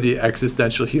 It's sort of the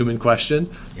existential human question.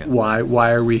 Yeah.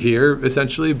 Why are we here,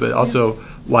 essentially, but also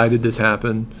why did this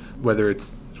happen, whether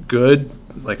it's good,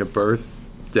 like a birth,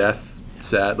 death,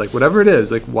 sad, like whatever it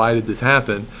is, like why did this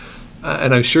happen?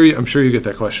 And I'm sure you get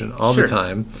that question all the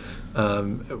time.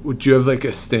 Would you have like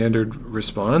a standard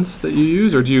response that you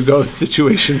use, or do you go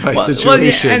situation by situation? Well,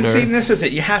 yeah, and see, this is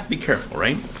it. You have to be careful,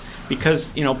 right?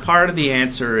 Because part of the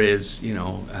answer is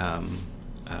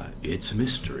it's a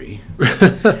mystery,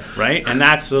 right? And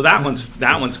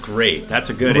that one's great. That's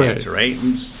a good answer, right?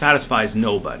 It satisfies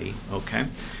nobody, okay?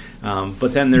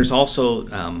 But then there's also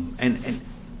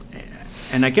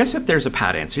and I guess if there's a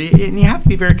pat answer, and you have to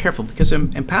be very careful, because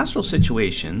in pastoral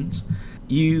situations,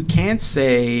 you can't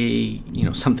say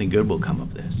something good will come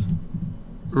of this,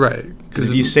 right? Because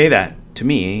if you say that to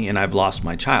me and I've lost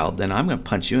my child, then I'm going to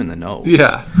punch you in the nose,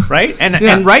 right?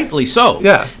 And rightly so,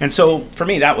 And so for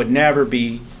me, that would never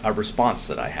be a response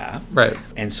that I have, right?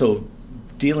 And so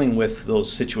dealing with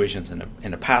those situations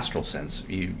in a pastoral sense,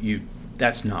 you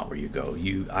that's not where you go.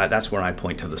 That's where I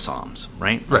point to the Psalms,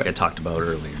 right? Like I talked about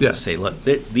earlier. Yeah. Say, look,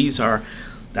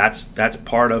 that's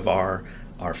part of our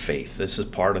faith. This is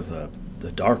part of the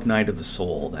dark night of the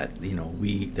soul. That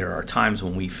there are times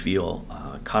when we feel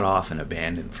cut off and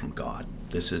abandoned from God.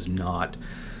 This is not,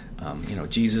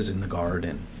 Jesus in the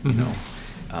garden,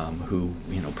 who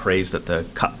prays that the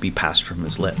cup be passed from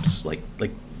his lips. Like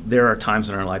there are times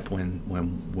in our life when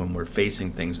we're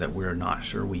facing things that we're not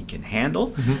sure we can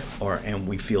handle, and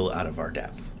we feel out of our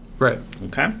depth. Right.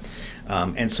 Okay.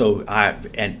 And so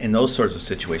in those sorts of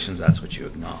situations, that's what you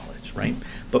acknowledge, right?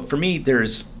 But for me,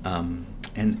 there's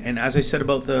and as I said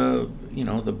about the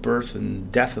birth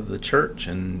and death of the church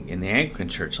and in the Anglican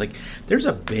Church, like there's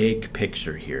a big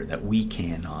picture here that we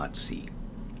cannot see.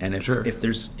 And if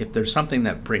there's something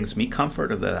that brings me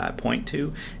comfort, or that I point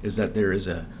to, is that there is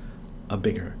a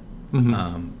bigger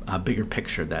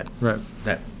picture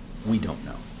that we don't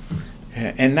know,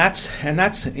 and that's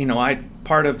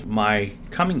part of my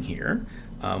coming here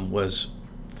was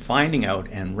finding out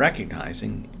and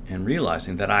recognizing and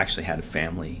realizing that I actually had a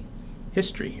family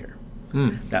history here.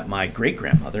 That my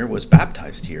great-grandmother was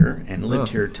baptized here and lived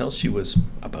here till she was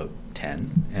about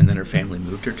 10, and then her family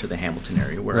moved her to the Hamilton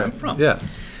area where I'm from. Yeah.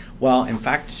 Well, in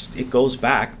fact, it goes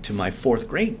back to my fourth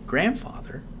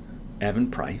great-grandfather,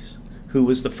 Evan Price, who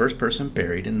was the first person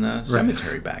buried in the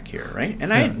cemetery back here, right?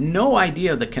 And I had no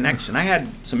idea the connection. I had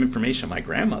some information my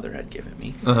grandmother had given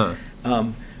me.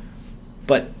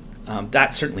 But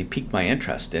that certainly piqued my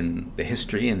interest in the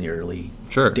history and the early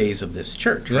Sure. days of this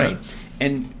church, Yeah. right?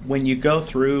 And when you go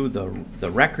through the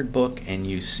record book and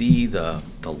you see the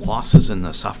losses and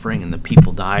the suffering and the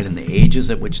people died and the ages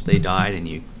at which they died, and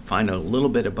you find out a little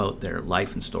bit about their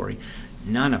life and story,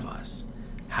 none of us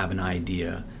have an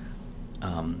idea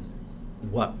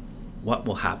what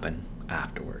will happen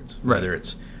afterwards. Right. Whether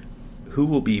it's who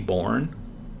will be born,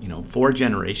 4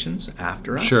 generations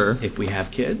after us, Sure. if we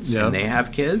have kids, Yeah. and they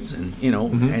have kids, and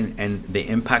and the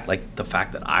impact, like the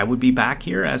fact that I would be back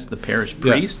here as the parish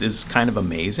priest is kind of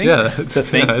amazing. Yeah, to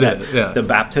think that the the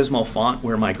baptismal font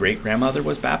where my great grandmother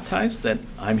was baptized, that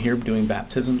I'm here doing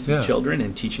baptisms of children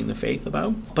and teaching the faith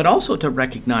about, but also to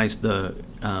recognize the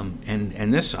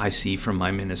and this I see from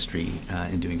my ministry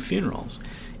in doing funerals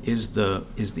is the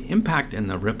impact and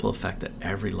the ripple effect that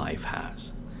every life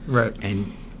has. Right.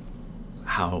 And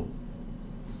how,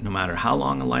 no matter how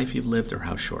long a life you've lived or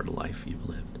how short a life you've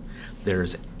lived,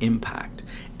 there's impact.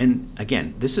 And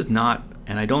again, this is not,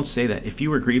 and I don't say that, if you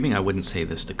were grieving, I wouldn't say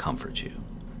this to comfort you.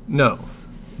 No.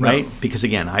 Right? No. Because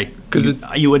again,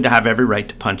 you would have every right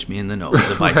to punch me in the nose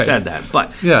if I said that.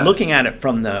 But looking at it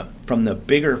from the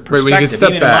bigger perspective,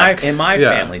 even in my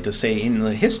family, to say in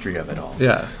the history of it all.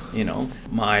 Yeah.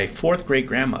 My 4th great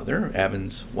grandmother,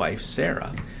 Evan's wife,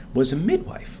 Sarah, was a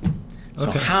midwife. So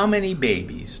how many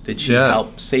babies did she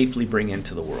help safely bring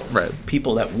into the world? Right.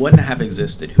 People that wouldn't have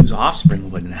existed, whose offspring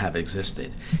wouldn't have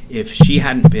existed, if she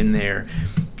hadn't been there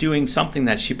doing something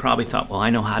that she probably thought, well,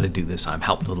 I know how to do this. I've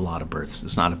helped with a lot of births.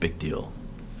 It's not a big deal.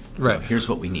 Right. Here's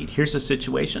what we need. Here's the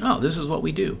situation. Oh, this is what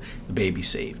we do. The baby's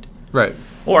saved. Right.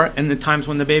 Or in the times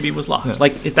when the baby was lost.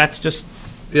 That's just...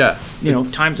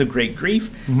 times of great grief,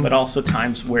 but also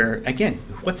times where, again,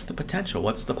 what's the potential?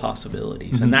 What's the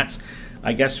possibilities? And that's,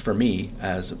 I guess, for me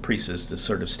as a priest, is to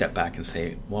sort of step back and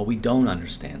say, well, we don't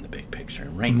understand the big picture.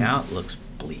 And right now it looks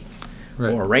bleak.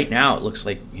 Right. Or right now it looks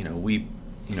like, we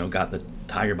got the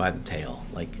tiger by the tail.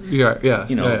 Like,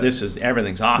 this is,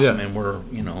 everything's awesome, and we're,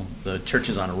 the church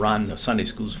is on a run, the Sunday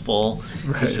school's full.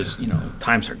 Right. This is,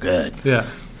 times are good. Yeah.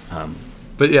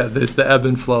 But there's the ebb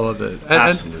and flow of it.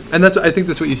 Absolutely. And I think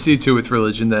that's what you see too with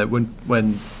religion, that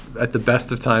when at the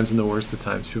best of times and the worst of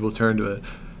times, people turn to it.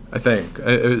 I think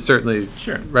certainly,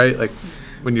 right? Like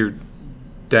when you're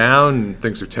down and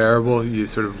things are terrible, you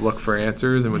sort of look for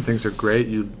answers, and when things are great,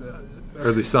 or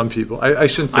at least some people. I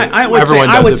shouldn't say everyone does it.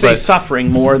 I would say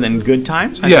suffering more than good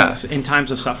times. I think in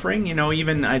times of suffering,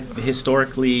 even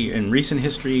historically, in recent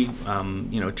history,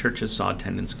 churches saw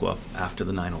attendance go up after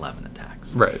the 9/11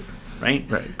 attacks. Right. Right?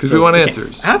 Right. Because we want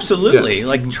answers. Absolutely. Yeah.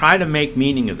 Like, try to make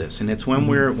meaning of this. And it's when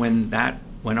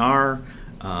when our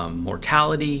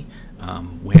mortality,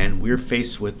 when we're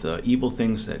faced with the evil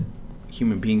things that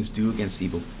human beings do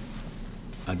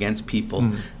against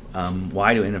people,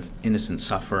 why do innocents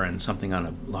suffer? And something on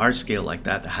a large scale like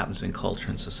that happens in culture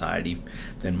and society,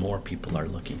 then more people are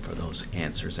looking for those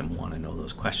answers and want to know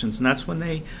those questions. And that's when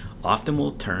they often will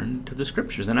turn to the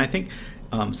scriptures. And I think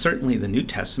certainly the New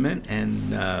Testament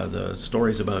and the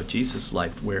stories about Jesus'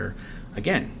 life, where,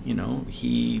 again,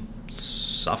 he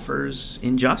suffers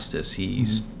injustice.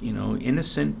 He's,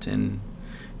 innocent, and,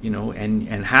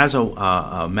 and has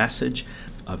a message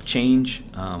of change,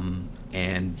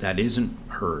 and that isn't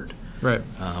heard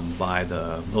by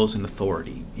those in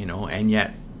authority, and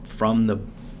yet from the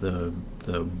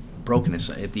brokenness.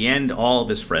 At the end, all of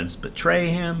his friends betray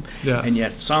him, and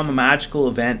yet some magical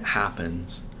event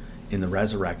happens in the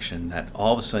resurrection that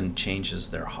all of a sudden changes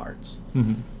their hearts.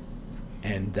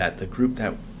 And that the group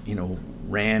that,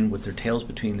 ran with their tails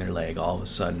between their leg, all of a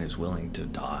sudden is willing to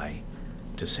die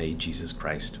to say Jesus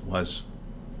Christ was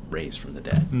raised from the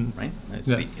dead, right?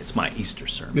 It's my Easter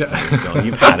sermon. There you go.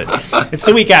 You've had it. It's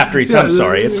the week after Easter. I'm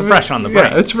sorry. It's fresh on the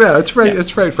brain. It's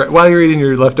right. While you're eating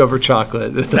your leftover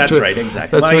chocolate. That's right,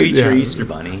 exactly. While you eat your Easter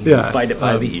bunny, you bite it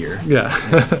by the ear.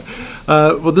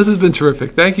 Well, this has been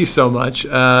terrific. Thank you so much.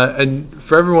 And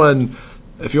for everyone,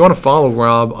 if you want to follow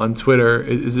Rob on Twitter,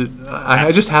 is it?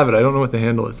 I just have it. I don't know what the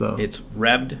handle is, though. It's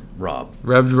Revd Rob.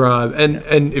 Revd Rob.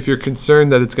 And if you're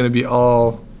concerned that it's going to be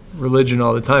all religion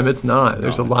all the time, it's not.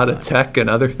 There's a lot of tech and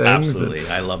other things. Absolutely.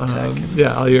 I love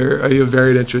tech. All your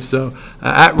varied interests. So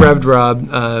at Revd Rob,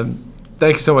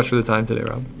 thank you so much for the time today,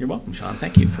 Rob. You're welcome, Sean.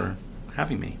 Thank you for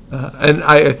having me. And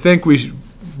I think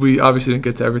we obviously didn't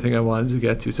get to everything I wanted to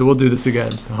get to, so we'll do this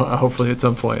again, hopefully at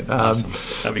some point. Awesome.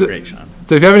 That'd be great, Sean.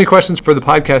 So if you have any questions for the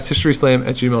podcast,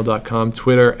 historyslam@gmail.com,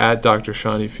 Twitter @Dr.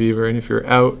 Shawnee Fever, and if you're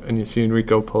out and you see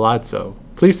Enrico Palazzo,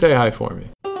 please say hi for me.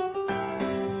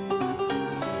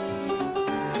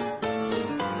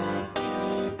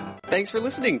 Thanks for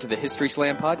listening to the History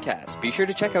Slam podcast. Be sure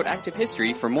to check out Active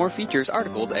History for more features,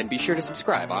 articles, and be sure to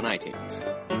subscribe on iTunes.